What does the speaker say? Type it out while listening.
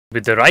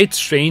With the right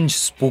strange,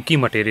 spooky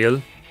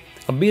material,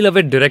 a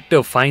beloved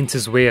director finds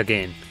his way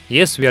again.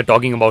 Yes, we are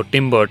talking about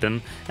Tim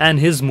Burton and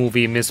his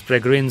movie Miss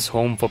Peregrine's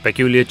Home for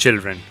Peculiar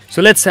Children.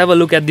 So let's have a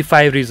look at the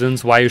 5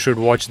 reasons why you should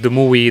watch the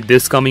movie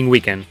this coming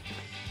weekend.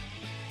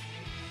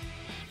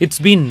 It's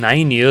been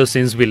 9 years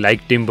since we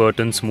liked Tim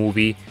Burton's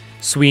movie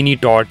Sweeney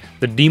Todd,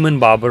 the Demon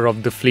Barber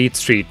of the Fleet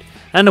Street,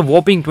 and a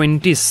whopping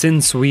 20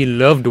 since we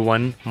loved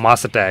one,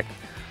 Mars Attack.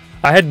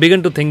 I had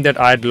begun to think that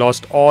I had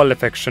lost all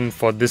affection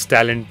for this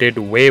talented,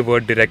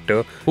 wayward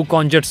director who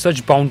conjured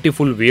such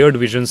bountiful, weird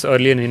visions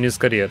earlier in his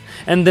career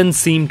and then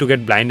seemed to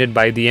get blinded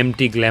by the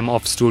empty glam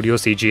of studio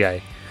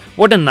CGI.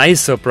 What a nice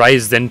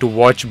surprise then to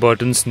watch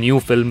Burton's new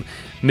film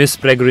Miss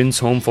Peregrine's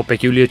Home for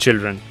Peculiar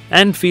Children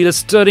and feel a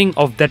stirring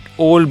of that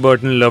old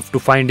Burton love to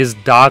find his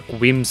dark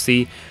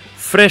whimsy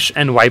fresh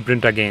and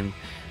vibrant again.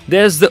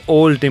 There's the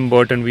old Tim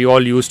Burton we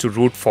all used to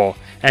root for,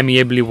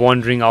 amiably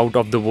wandering out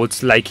of the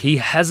woods like he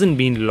hasn't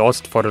been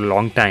lost for a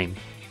long time.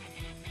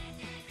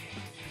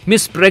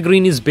 Miss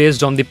Peregrine is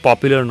based on the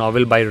popular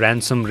novel by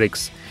Ransom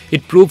Riggs.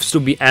 It proves to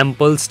be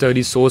ample,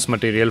 sturdy source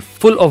material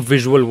full of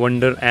visual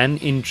wonder and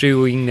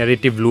intriguing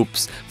narrative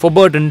loops for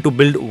Burton to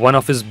build one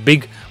of his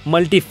big,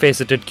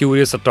 multifaceted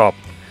curious atop.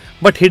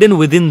 But hidden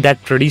within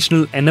that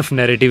traditional enough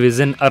narrative is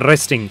an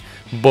arresting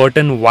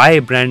Burton Y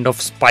brand of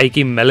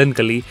spiky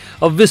melancholy,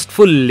 a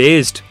wistful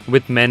laced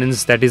with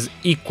menace that is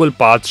equal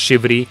parts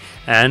shivery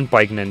and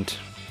poignant.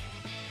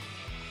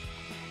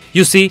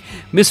 You see,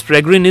 Miss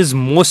Peregrine is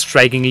most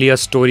strikingly a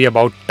story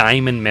about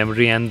time and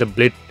memory and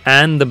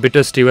the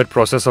bitter steward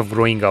process of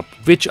growing up,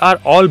 which are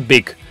all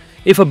big,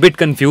 if a bit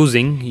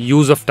confusing,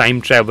 use of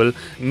time travel.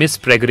 Miss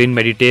Peregrine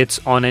meditates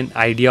on an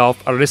idea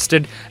of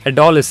arrested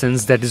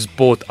adolescence that is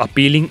both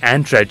appealing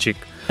and tragic.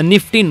 A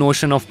nifty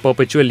notion of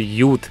perpetual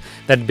youth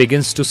that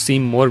begins to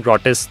seem more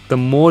grotesque the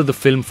more the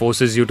film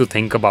forces you to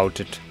think about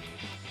it.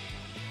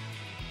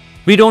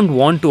 We don't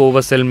want to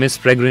oversell Miss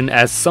Peregrine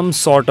as some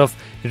sort of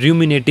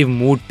ruminative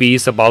mood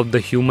piece about the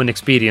human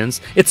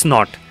experience. It's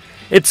not.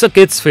 It's a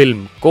kids'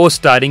 film,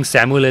 co-starring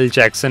Samuel L.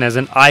 Jackson as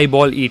an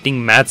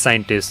eyeball-eating mad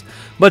scientist,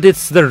 but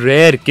it's the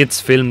rare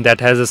kids' film that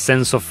has a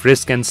sense of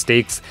risk and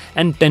stakes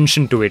and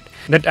tension to it,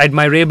 that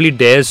admirably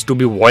dares to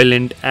be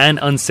violent and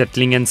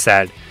unsettling and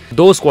sad.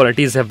 Those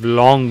qualities have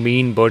long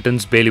been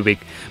Burton's bailiwick,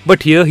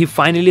 but here he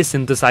finally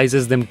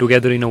synthesizes them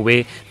together in a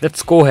way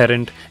that's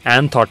coherent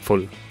and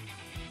thoughtful.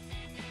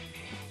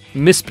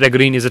 Miss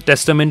Peregrine is a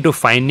testament to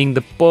finding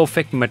the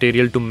perfect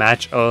material to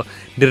match a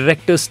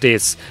director's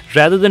tastes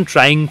rather than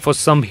trying for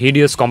some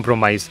hideous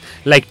compromise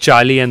like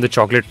Charlie and the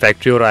Chocolate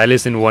Factory or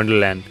Alice in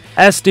Wonderland.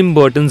 As Tim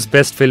Burton's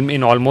best film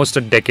in almost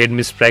a decade,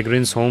 Miss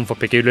Peregrine's Home for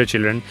Peculiar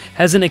Children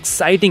has an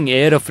exciting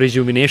air of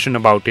rejuvenation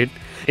about it.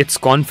 It's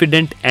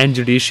confident and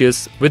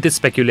judicious with its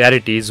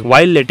peculiarities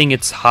while letting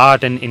its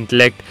heart and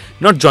intellect,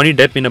 not Johnny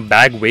Depp in a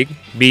bag wig,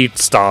 be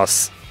its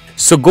stars.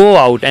 So go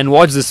out and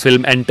watch this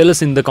film and tell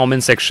us in the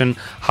comment section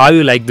how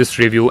you like this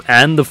review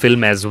and the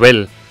film as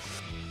well.